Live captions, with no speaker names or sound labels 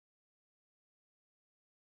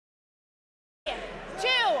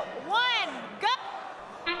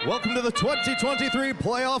Welcome to the 2023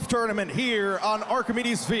 playoff tournament here on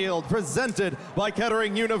Archimedes Field, presented by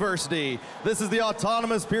Kettering University. This is the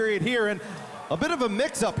autonomous period here, and a bit of a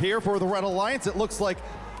mix-up here for the Red Alliance. It looks like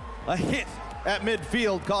a hit at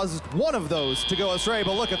midfield caused one of those to go astray,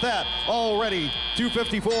 but look at that. Already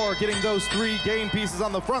 254 getting those 3 game pieces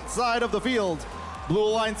on the front side of the field. Blue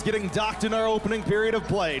Alliance getting docked in our opening period of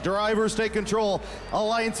play. Drivers take control.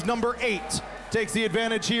 Alliance number 8 takes the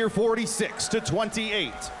advantage here,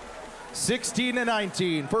 46-28.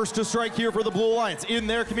 16-19, first to strike here for the Blue Alliance in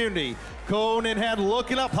their community. Cone in hand,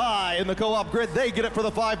 looking up high in the co-op grid. They get it for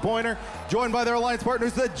the 5-pointer, joined by their Alliance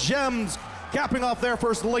partners, the Gems, capping off their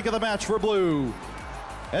first link of the match for Blue.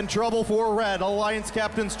 And trouble for Red. Alliance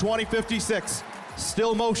captains 2056,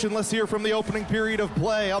 still motionless here from the opening period of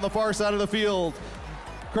play on the far side of the field.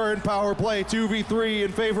 Current power play, 2v3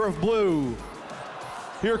 in favor of Blue.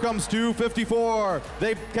 Here comes 254.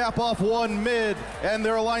 They cap off one mid, and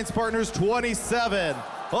their Alliance partners 27.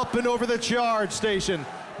 Up and over the charge station.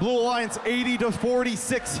 Blue Alliance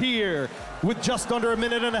 80-46 here, with just under a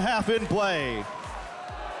minute and a half in play.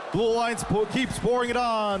 Blue Alliance keeps pouring it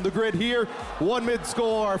on the grid here. One mid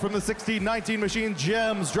score from the 16-19 machine.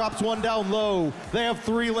 Gems drops one down low. They have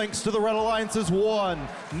 3 links to the Red Alliance's 1.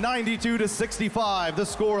 92-65, the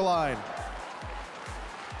score line.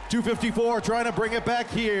 254 trying to bring it back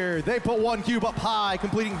here. They put one cube up high,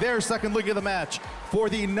 completing their second link of the match for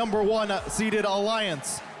the number 1 seeded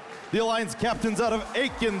Alliance. The Alliance captains out of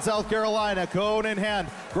Aiken, South Carolina, cone in hand,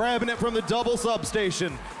 grabbing it from the double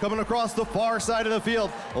substation, coming across the far side of the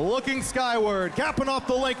field, looking skyward, capping off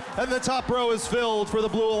the link, and the top row is filled for the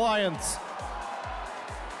Blue Alliance.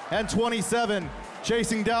 And 27,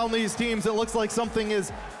 chasing down these teams. It looks like something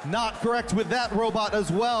is not correct with that robot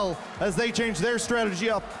as well, as they change their strategy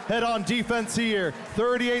up, head on defense here.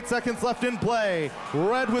 38 seconds left in play.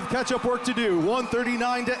 Red with catch-up work to do,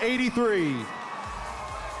 139-83.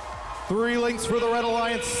 3 links for the Red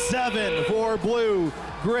Alliance, 7 for Blue.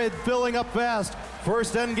 Grid filling up fast.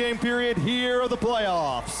 First endgame period here of the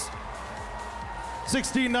playoffs.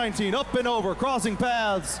 16-19, up and over, crossing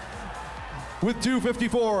paths with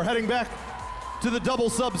 254, heading back to the double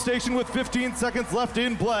substation with 15 seconds left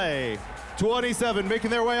in play. 27 making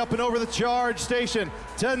their way up and over the charge station,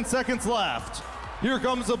 10 seconds left. Here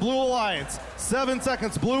comes the Blue Alliance, 7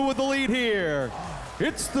 seconds, Blue with the lead here.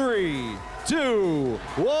 It's 3, 2,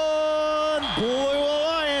 1, Blue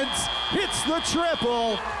Alliance hits the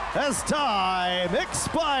triple as time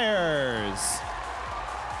expires.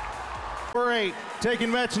 Number 8, taking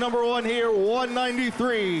match number 1 here,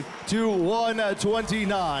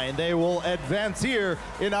 193-129. They will advance here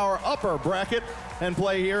in our upper bracket and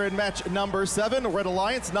play here in match number 7. Red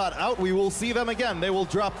Alliance not out. We will see them again. They will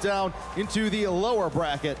drop down into the lower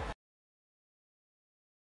bracket.